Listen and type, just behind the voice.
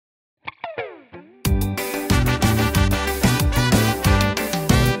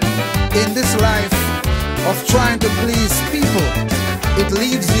In this life of trying to please people, it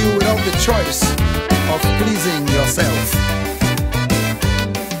leaves you without the choice of pleasing yourself.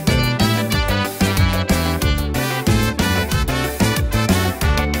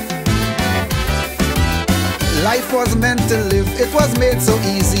 Life was meant to live, it was made so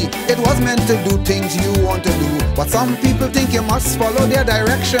easy. It was meant to do things you want to do. But some people think you must follow their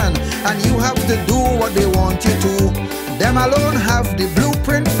direction, and you have to do what they want you to. Them alone have the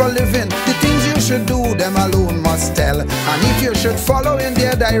blueprint for living. The things you should do, them alone must tell. And if you should follow in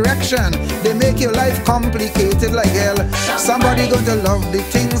their direction, they make your life complicated like hell. Somebody going to love the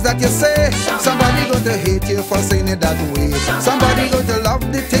things that you say. Somebody going to hate you for saying it that way. Somebody going to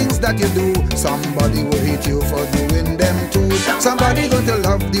love the things that you do. Somebody will hate you for doing them too. Somebody going to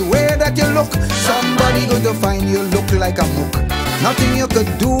love the way that you look. Somebody going to find you look like a mook. Nothing you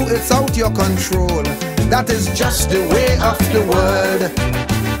could do, it's out your control. That is just the way of the world.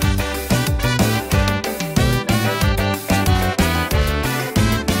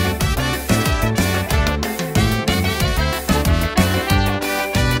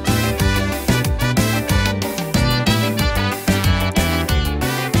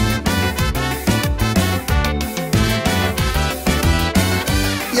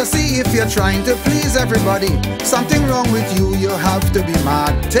 You see, if you're trying to please everybody, something wrong with you, you have to be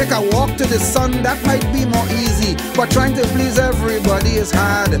mad. Take a walk to the sun, that might be more easy, but trying to please everybody is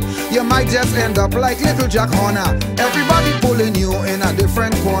hard. You might just end up like little Jack Horner, everybody pulling you in a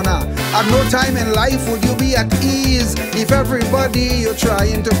different corner. At no time in life would you be at ease if everybody you're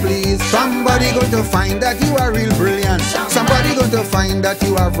trying to please. Somebody going to find that you are real brilliant. Somebody going to find that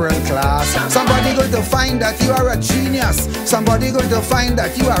you are world class. Somebody going to find that you are a genius. Somebody going to find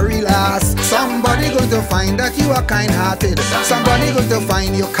that you are real ass. Somebody going to find that you are kind-hearted. Somebody going to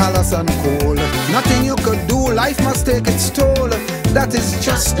find you callous and cold. Nothing you could do, life must take its toll. That is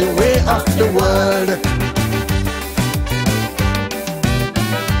just the way of the world.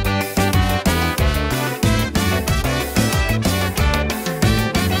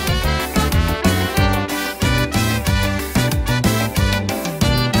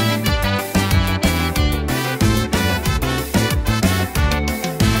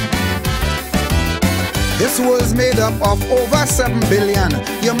 This world's made up of over 7 billion.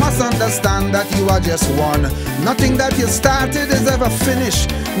 You must understand that you are just one. Nothing that you started is ever finished.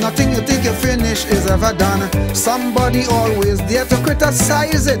 Nothing you think you finish is ever done. Somebody always there to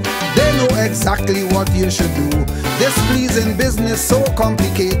criticize it. They know exactly what you should do. This pleasing business so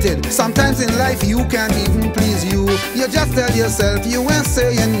complicated. Sometimes in life you can't even please you. You just tell yourself you ain't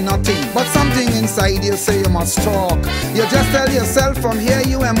saying nothing, but something inside you say you must talk. You just tell yourself from here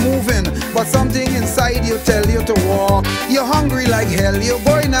you ain't moving, but something inside you tell you to walk. You're hungry like hell, you're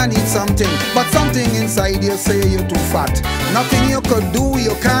going to need something, but something inside you say you're too fat. Nothing you could do,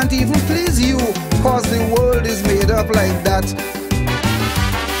 you can't even please you, cause the world is made up like that.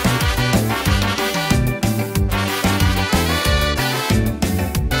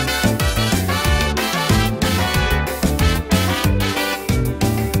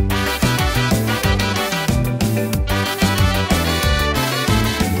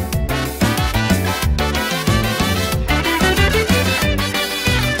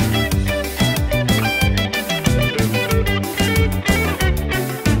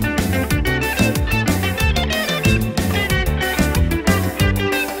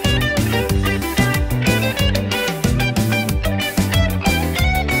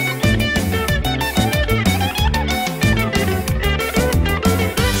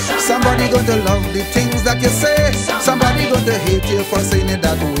 Somebody going to love the things that you say. Somebody going to hate you for saying it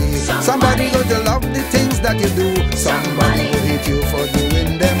that way. Somebody going to love the things that you do. Somebody will hate you for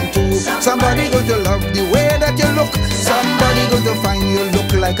doing them too. Somebody going to love the way that you look. Somebody going to find you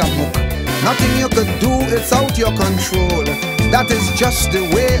look like a mook. Nothing you could do, it's out your control. That is just the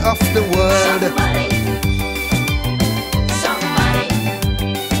way of the world.